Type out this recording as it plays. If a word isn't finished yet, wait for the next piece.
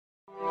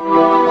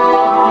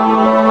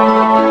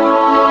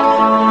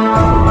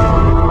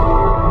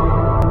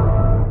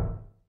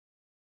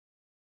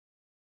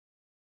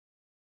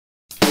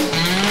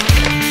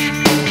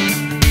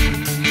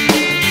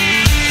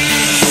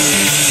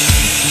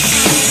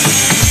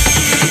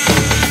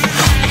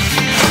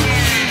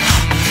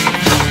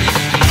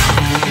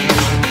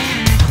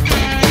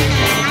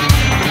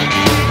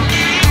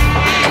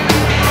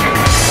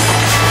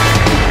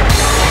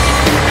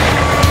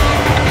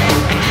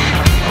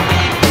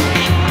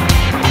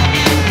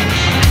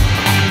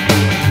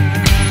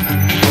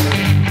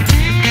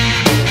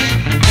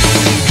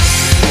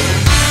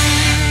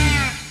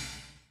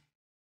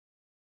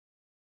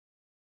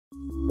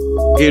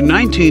In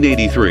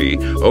 1983,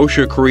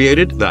 OSHA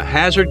created the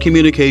Hazard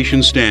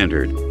Communication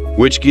Standard,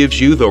 which gives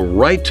you the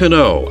right to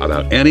know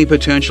about any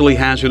potentially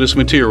hazardous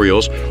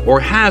materials or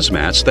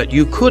hazmats that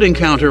you could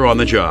encounter on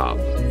the job.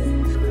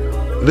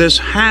 This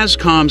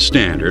HazCom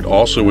standard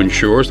also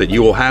ensures that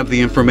you will have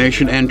the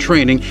information and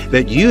training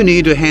that you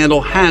need to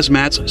handle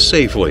hazmats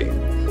safely.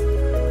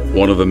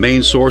 One of the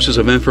main sources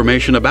of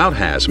information about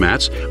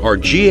hazmats are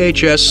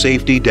GHS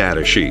safety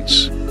data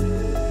sheets.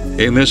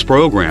 In this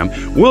program,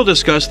 we'll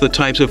discuss the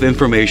types of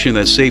information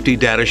that safety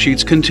data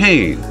sheets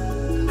contain,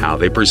 how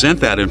they present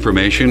that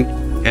information,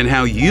 and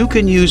how you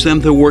can use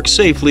them to work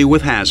safely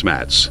with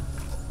hazmats.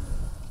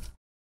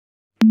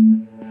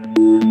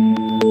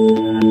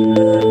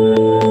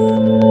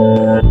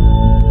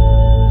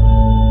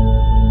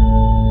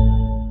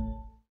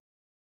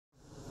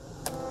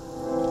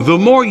 The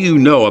more you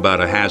know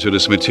about a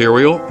hazardous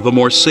material, the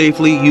more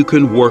safely you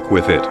can work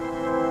with it.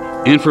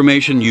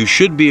 Information you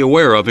should be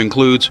aware of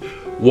includes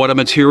what a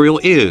material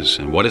is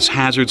and what its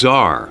hazards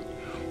are,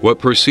 what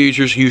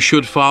procedures you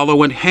should follow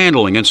when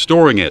handling and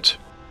storing it,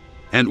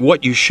 and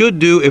what you should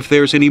do if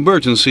there's an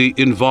emergency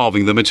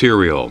involving the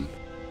material.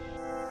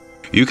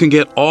 You can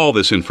get all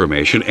this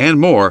information and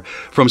more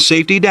from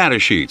Safety Data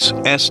Sheets,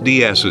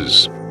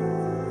 SDSs.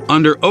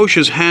 Under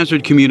OSHA's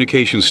Hazard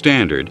Communication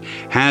Standard,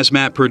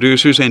 hazmat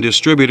producers and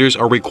distributors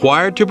are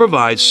required to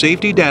provide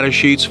safety data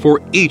sheets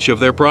for each of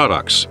their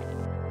products.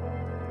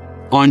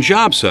 On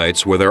job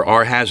sites where there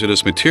are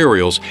hazardous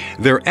materials,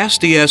 their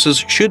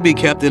SDSs should be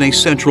kept in a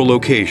central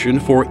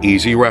location for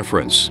easy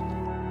reference.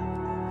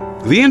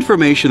 The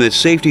information that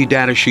safety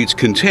data sheets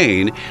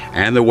contain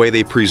and the way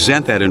they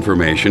present that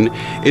information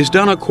is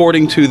done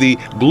according to the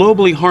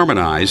globally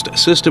harmonized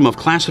system of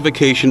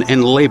classification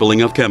and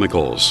labeling of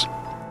chemicals.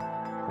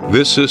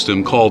 This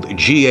system, called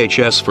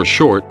GHS for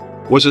short,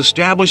 was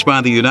established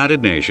by the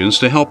United Nations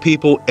to help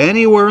people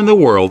anywhere in the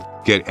world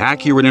get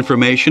accurate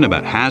information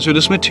about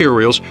hazardous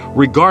materials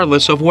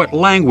regardless of what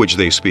language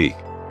they speak.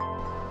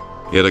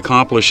 It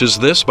accomplishes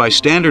this by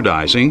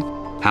standardizing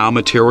how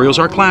materials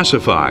are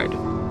classified,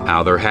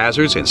 how their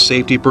hazards and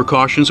safety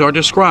precautions are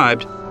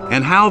described,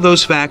 and how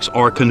those facts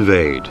are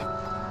conveyed,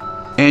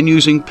 and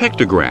using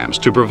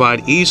pictograms to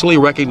provide easily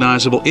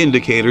recognizable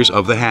indicators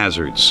of the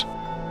hazards.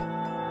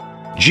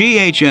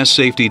 GHS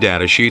safety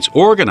data sheets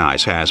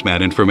organize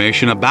hazmat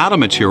information about a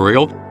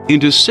material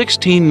into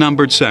 16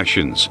 numbered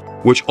sections,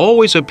 which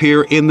always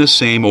appear in the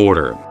same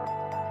order.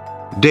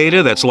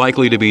 Data that's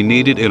likely to be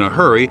needed in a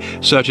hurry,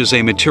 such as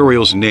a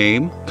material's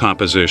name,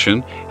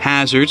 composition,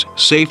 hazards,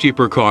 safety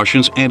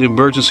precautions, and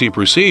emergency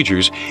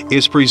procedures,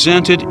 is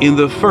presented in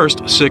the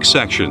first 6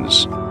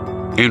 sections.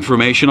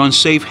 Information on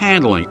safe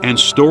handling and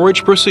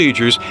storage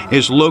procedures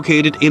is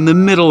located in the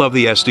middle of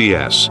the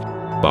SDS,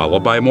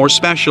 followed by more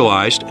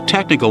specialized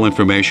technical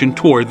information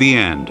toward the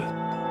end.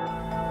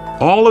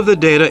 All of the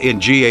data in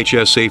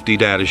GHS safety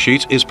data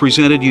sheets is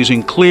presented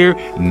using clear,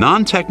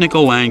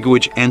 non-technical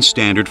language and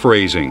standard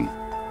phrasing.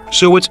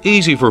 So it's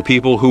easy for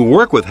people who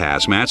work with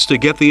hazmats to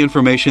get the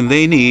information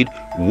they need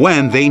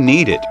when they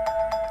need it.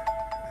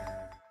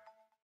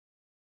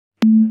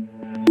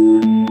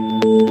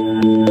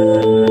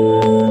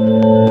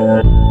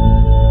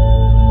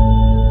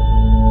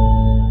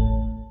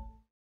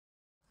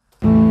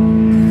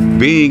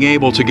 Being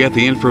able to get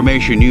the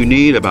information you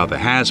need about the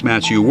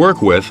hazmats you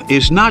work with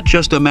is not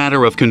just a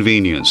matter of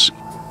convenience.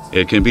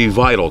 It can be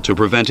vital to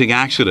preventing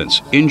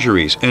accidents,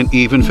 injuries, and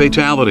even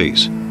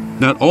fatalities,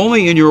 not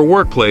only in your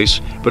workplace,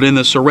 but in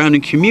the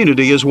surrounding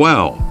community as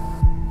well.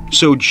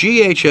 So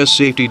GHS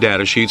safety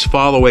data sheets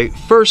follow a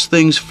first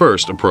things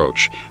first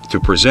approach to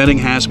presenting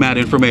hazmat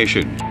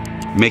information,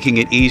 making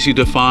it easy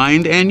to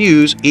find and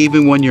use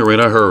even when you're in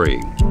a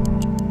hurry.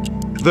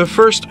 The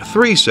first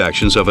 3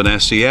 sections of an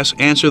SDS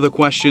answer the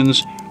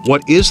questions,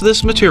 what is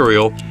this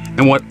material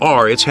and what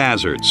are its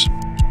hazards?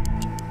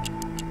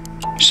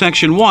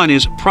 Section 1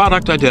 is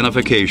product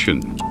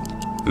identification.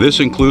 This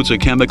includes a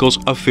chemical's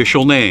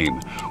official name,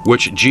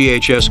 which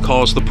GHS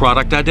calls the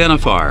product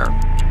identifier,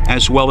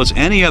 as well as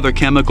any other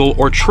chemical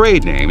or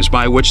trade names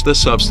by which the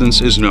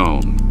substance is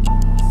known.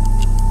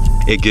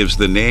 It gives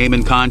the name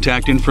and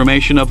contact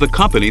information of the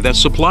company that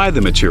supplied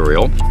the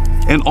material,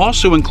 and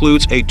also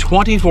includes a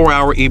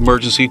 24-hour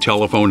emergency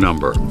telephone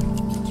number.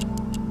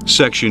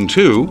 Section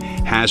 2,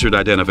 Hazard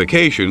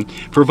Identification,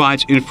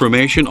 provides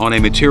information on a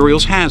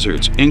material's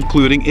hazards,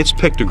 including its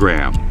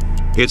pictogram,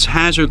 its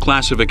hazard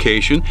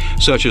classification,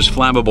 such as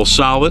flammable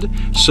solid,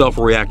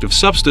 self-reactive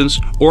substance,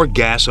 or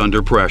gas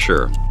under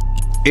pressure,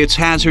 its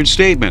hazard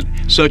statement,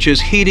 such as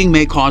heating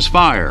may cause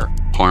fire,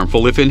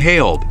 harmful if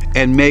inhaled,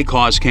 and may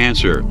cause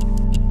cancer,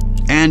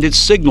 and its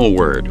signal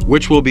word,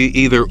 which will be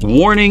either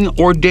warning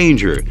or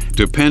danger,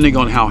 depending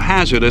on how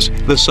hazardous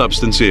the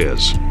substance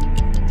is.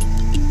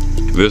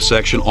 This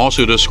section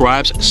also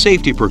describes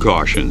safety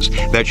precautions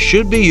that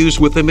should be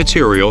used with the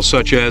material,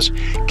 such as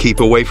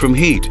keep away from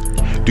heat,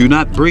 do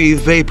not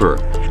breathe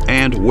vapor,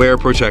 and wear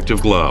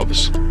protective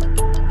gloves.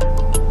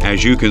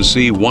 As you can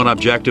see, one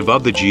objective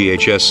of the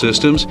GHS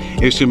systems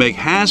is to make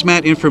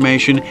hazmat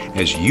information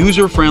as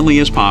user-friendly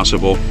as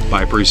possible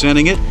by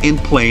presenting it in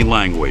plain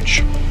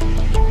language.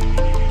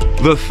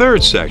 The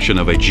third section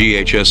of a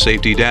GHS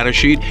safety data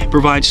sheet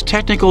provides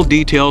technical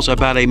details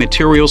about a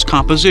material's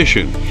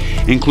composition,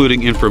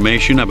 including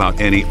information about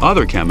any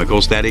other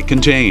chemicals that it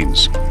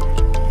contains.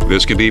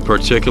 This can be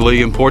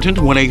particularly important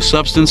when a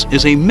substance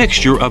is a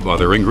mixture of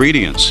other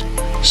ingredients.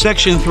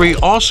 Section 3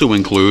 also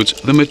includes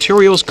the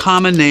material's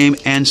common name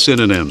and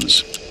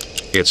synonyms,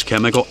 its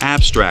Chemical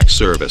Abstract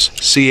Service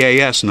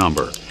 (CAS)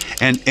 number,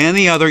 and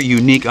any other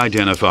unique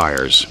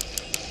identifiers.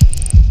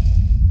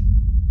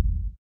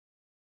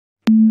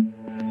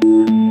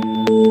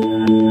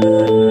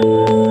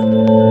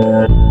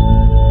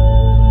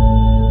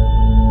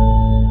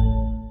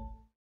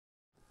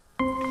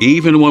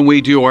 Even when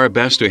we do our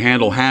best to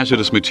handle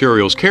hazardous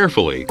materials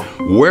carefully,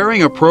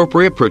 wearing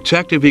appropriate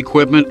protective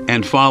equipment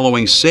and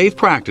following safe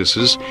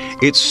practices,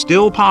 it's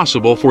still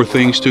possible for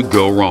things to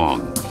go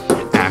wrong.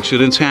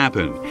 Accidents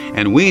happen,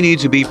 and we need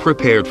to be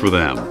prepared for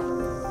them.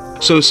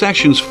 So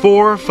Sections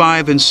 4,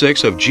 5, and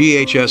 6 of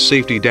GHS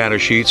safety data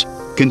sheets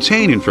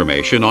contain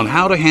information on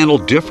how to handle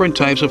different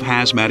types of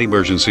hazmat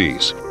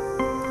emergencies.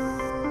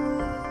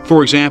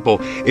 For example,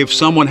 if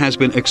someone has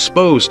been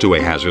exposed to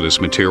a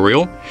hazardous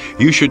material,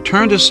 you should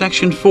turn to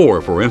Section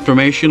 4 for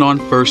information on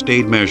first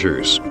aid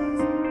measures.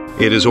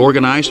 It is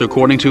organized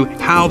according to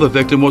how the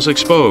victim was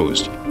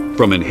exposed,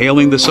 from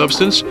inhaling the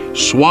substance,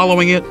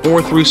 swallowing it,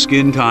 or through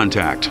skin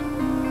contact.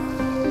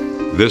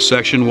 This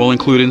section will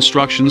include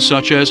instructions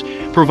such as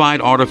provide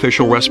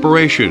artificial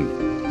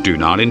respiration, do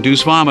not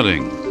induce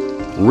vomiting,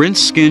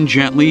 rinse skin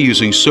gently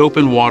using soap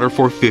and water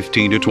for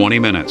 15 to 20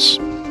 minutes.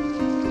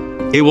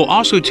 It will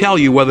also tell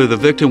you whether the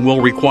victim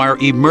will require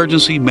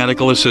emergency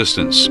medical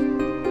assistance.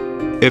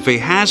 If a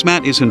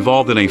hazmat is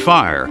involved in a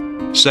fire,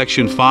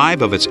 Section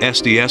 5 of its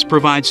SDS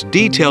provides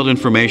detailed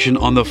information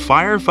on the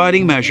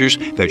firefighting measures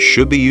that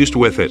should be used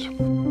with it.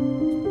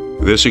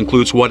 This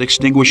includes what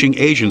extinguishing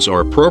agents are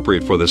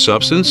appropriate for the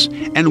substance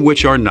and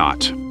which are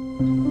not.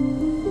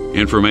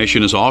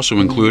 Information is also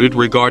included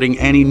regarding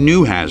any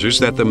new hazards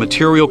that the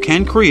material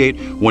can create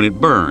when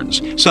it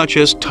burns, such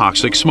as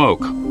toxic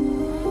smoke.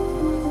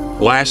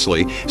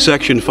 Lastly,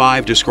 Section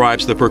 5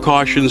 describes the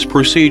precautions,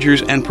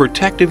 procedures, and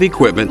protective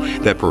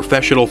equipment that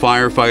professional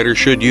firefighters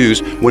should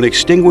use when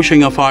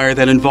extinguishing a fire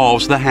that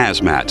involves the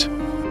hazmat.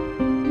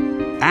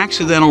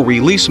 Accidental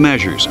release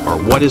measures are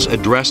what is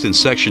addressed in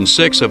Section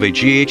 6 of a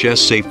GHS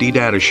safety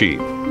data sheet.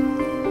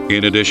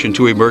 In addition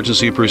to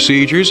emergency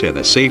procedures and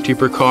the safety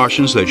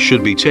precautions that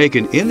should be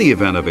taken in the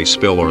event of a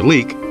spill or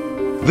leak,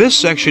 this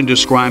section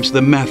describes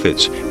the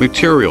methods,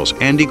 materials,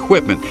 and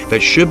equipment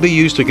that should be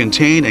used to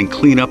contain and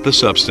clean up the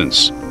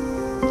substance.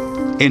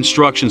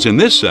 Instructions in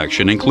this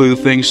section include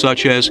things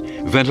such as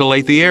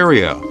ventilate the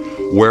area,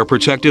 wear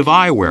protective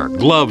eyewear,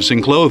 gloves,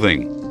 and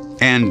clothing,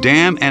 and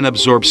dam and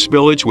absorb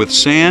spillage with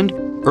sand,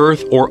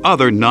 earth, or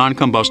other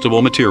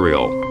non-combustible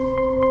material.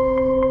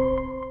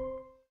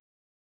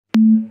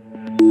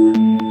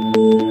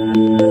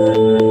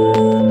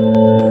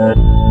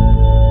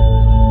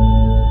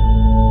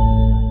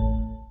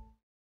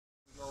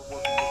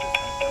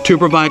 To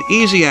provide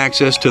easy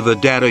access to the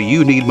data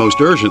you need most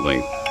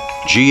urgently,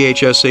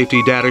 GHS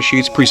safety data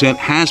sheets present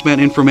hazmat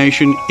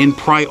information in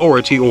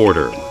priority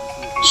order.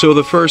 So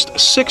the first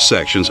 6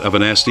 sections of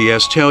an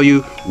SDS tell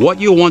you what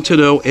you'll want to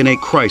know in a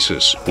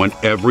crisis when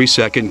every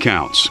second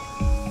counts.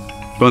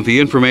 But the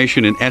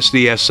information in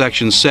SDS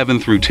sections 7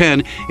 through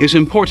 10 is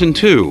important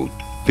too,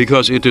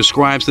 because it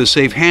describes the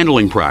safe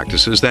handling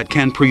practices that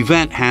can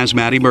prevent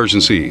hazmat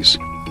emergencies.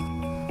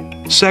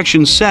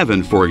 Section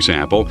 7, for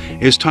example,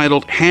 is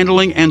titled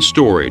Handling and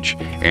Storage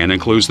and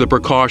includes the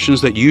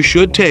precautions that you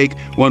should take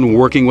when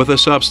working with a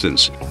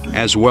substance,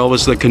 as well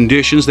as the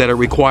conditions that it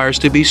requires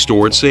to be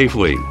stored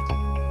safely.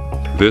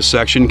 This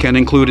section can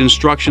include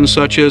instructions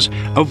such as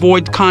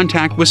avoid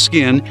contact with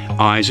skin,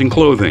 eyes, and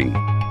clothing,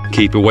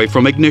 keep away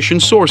from ignition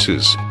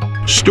sources,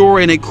 store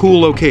in a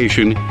cool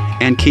location,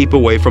 and keep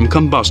away from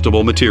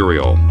combustible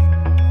material.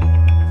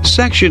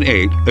 Section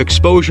 8,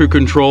 Exposure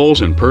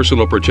Controls and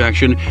Personal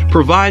Protection,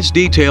 provides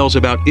details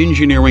about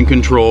engineering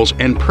controls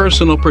and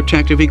personal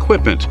protective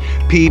equipment,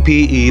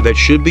 PPE, that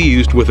should be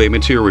used with a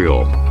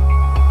material.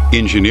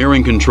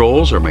 Engineering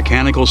controls are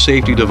mechanical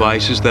safety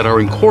devices that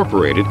are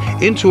incorporated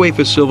into a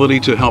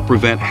facility to help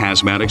prevent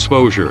hazmat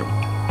exposure.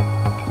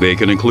 They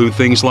can include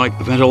things like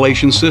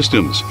ventilation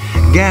systems,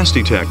 gas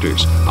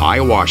detectors, eye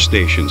wash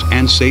stations,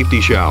 and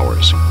safety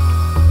showers.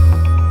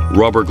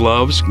 Rubber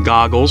gloves,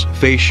 goggles,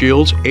 face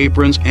shields,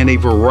 aprons, and a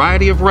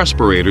variety of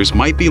respirators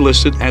might be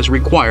listed as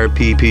required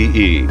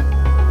PPE.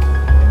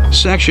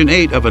 Section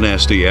 8 of an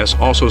SDS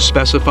also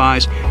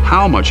specifies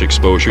how much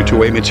exposure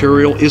to a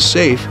material is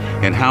safe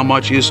and how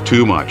much is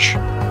too much.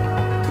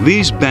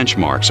 These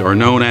benchmarks are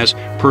known as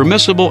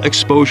Permissible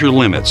Exposure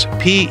Limits,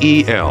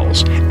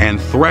 PELs,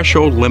 and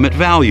Threshold Limit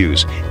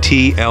Values,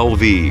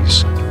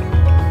 TLVs.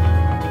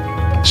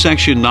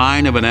 Section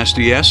 9 of an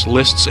SDS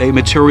lists a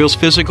material's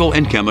physical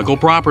and chemical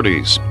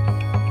properties.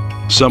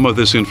 Some of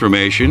this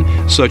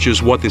information, such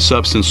as what the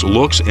substance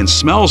looks and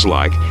smells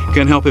like,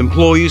 can help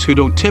employees who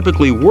don't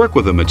typically work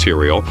with a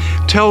material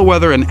tell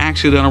whether an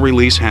accidental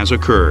release has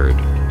occurred.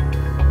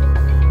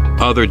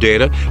 Other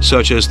data,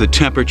 such as the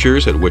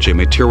temperatures at which a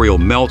material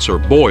melts or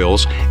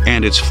boils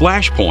and its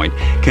flash point,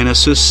 can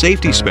assist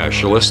safety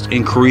specialists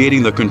in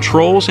creating the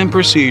controls and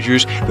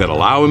procedures that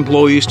allow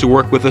employees to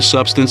work with a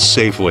substance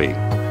safely.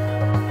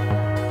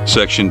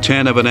 Section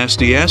 10 of an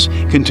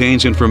SDS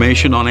contains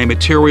information on a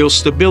material's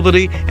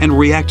stability and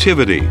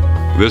reactivity.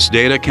 This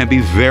data can be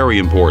very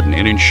important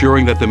in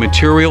ensuring that the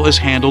material is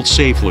handled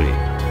safely.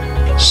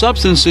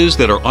 Substances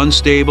that are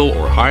unstable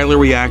or highly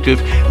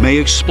reactive may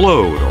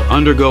explode or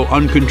undergo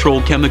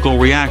uncontrolled chemical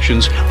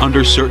reactions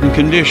under certain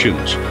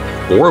conditions,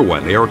 or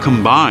when they are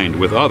combined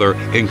with other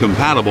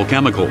incompatible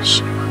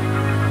chemicals.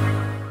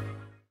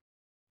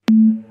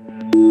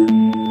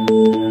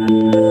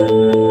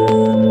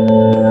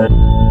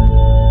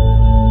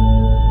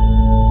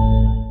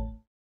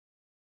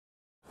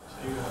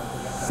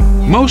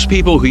 Most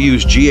people who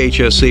use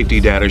GHS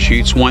safety data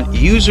sheets want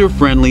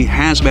user-friendly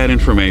hazmat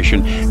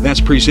information that's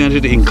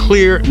presented in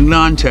clear,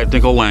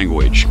 non-technical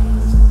language.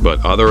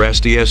 But other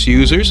SDS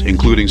users,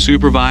 including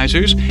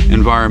supervisors,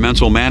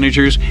 environmental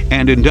managers,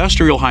 and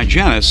industrial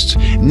hygienists,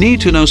 need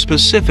to know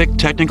specific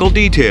technical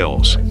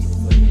details.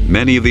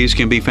 Many of these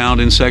can be found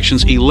in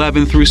sections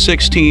 11 through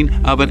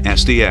 16 of an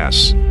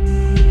SDS.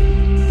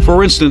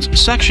 For instance,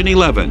 Section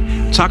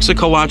 11,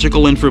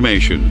 Toxicological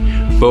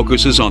Information,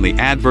 focuses on the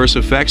adverse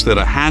effects that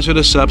a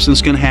hazardous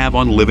substance can have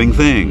on living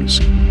things.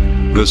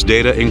 This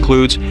data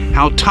includes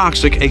how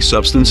toxic a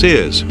substance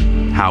is,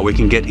 how it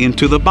can get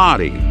into the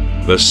body,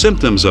 the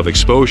symptoms of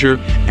exposure,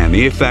 and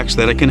the effects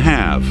that it can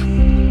have.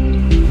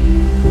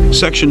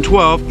 Section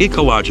 12,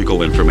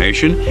 Ecological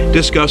Information,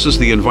 discusses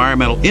the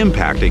environmental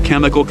impact a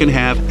chemical can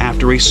have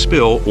after a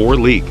spill or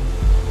leak.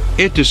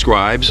 It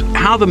describes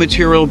how the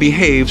material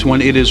behaves when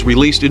it is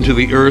released into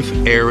the earth,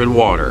 air, and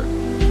water,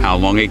 how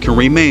long it can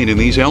remain in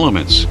these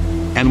elements,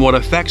 and what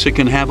effects it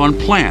can have on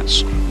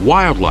plants,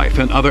 wildlife,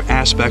 and other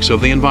aspects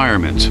of the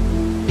environment.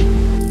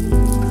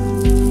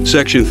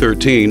 Section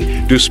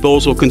 13,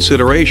 Disposal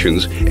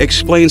Considerations,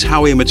 explains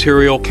how a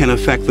material can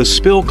affect the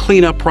spill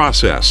cleanup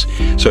process,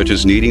 such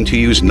as needing to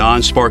use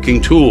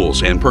non-sparking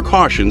tools and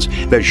precautions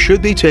that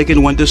should be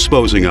taken when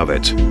disposing of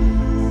it.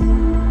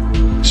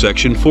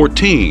 Section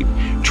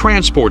 14,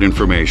 Transport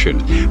Information,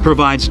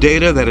 provides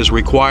data that is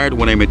required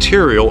when a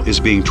material is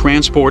being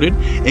transported,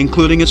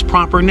 including its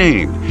proper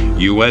name,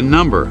 UN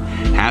number,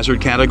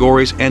 hazard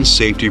categories, and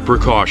safety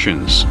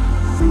precautions.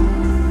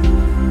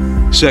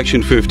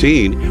 Section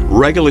 15,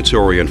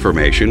 Regulatory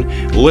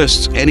Information,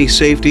 lists any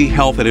safety,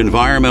 health, and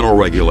environmental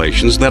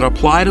regulations that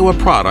apply to a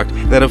product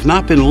that have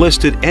not been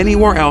listed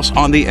anywhere else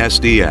on the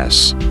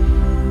SDS.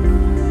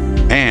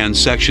 And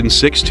Section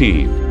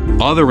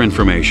 16, Other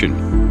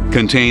Information,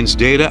 contains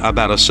data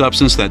about a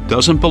substance that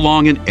doesn't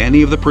belong in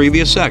any of the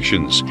previous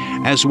sections,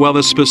 as well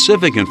as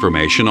specific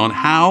information on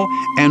how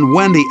and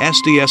when the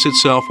SDS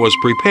itself was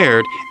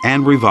prepared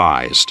and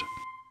revised.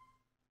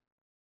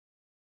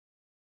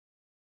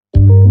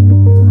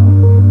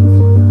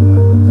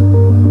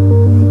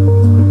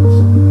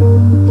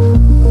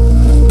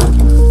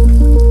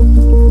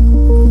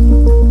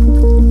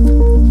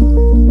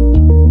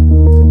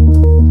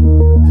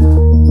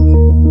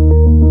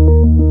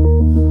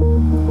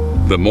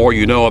 The more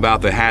you know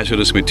about the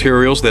hazardous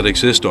materials that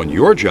exist on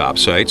your job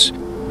sites,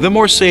 the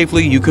more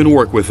safely you can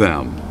work with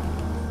them.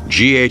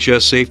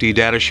 GHS safety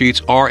data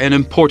sheets are an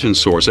important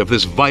source of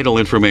this vital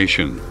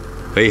information.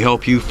 They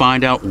help you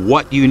find out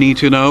what you need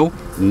to know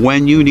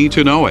when you need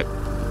to know it.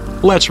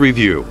 Let's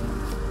review.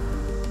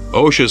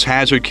 OSHA's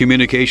Hazard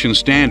Communication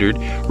Standard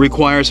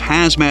requires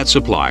hazmat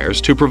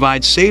suppliers to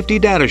provide safety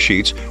data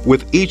sheets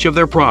with each of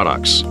their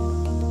products.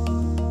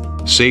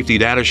 Safety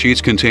data sheets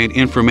contain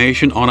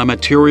information on a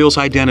material's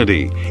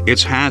identity,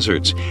 its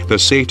hazards, the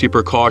safety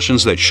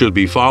precautions that should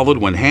be followed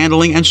when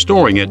handling and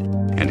storing it,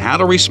 and how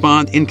to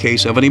respond in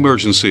case of an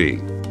emergency.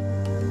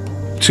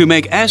 To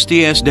make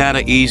SDS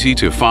data easy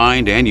to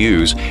find and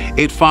use,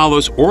 it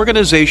follows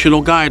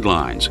organizational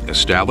guidelines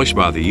established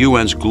by the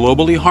UN's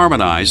Globally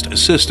Harmonized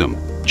System,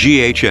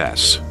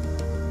 GHS.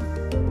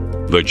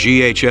 The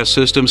GHS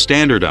system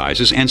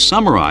standardizes and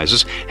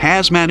summarizes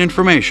hazmat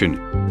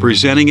information,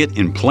 presenting it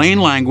in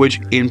plain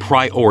language in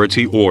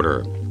priority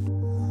order.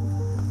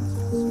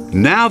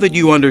 Now that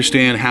you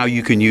understand how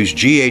you can use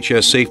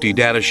GHS safety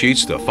data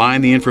sheets to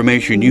find the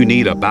information you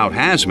need about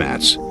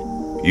hazmats,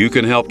 you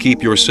can help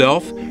keep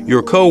yourself,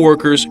 your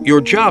coworkers, your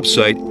job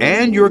site,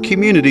 and your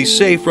community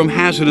safe from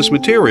hazardous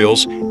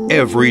materials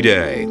every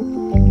day.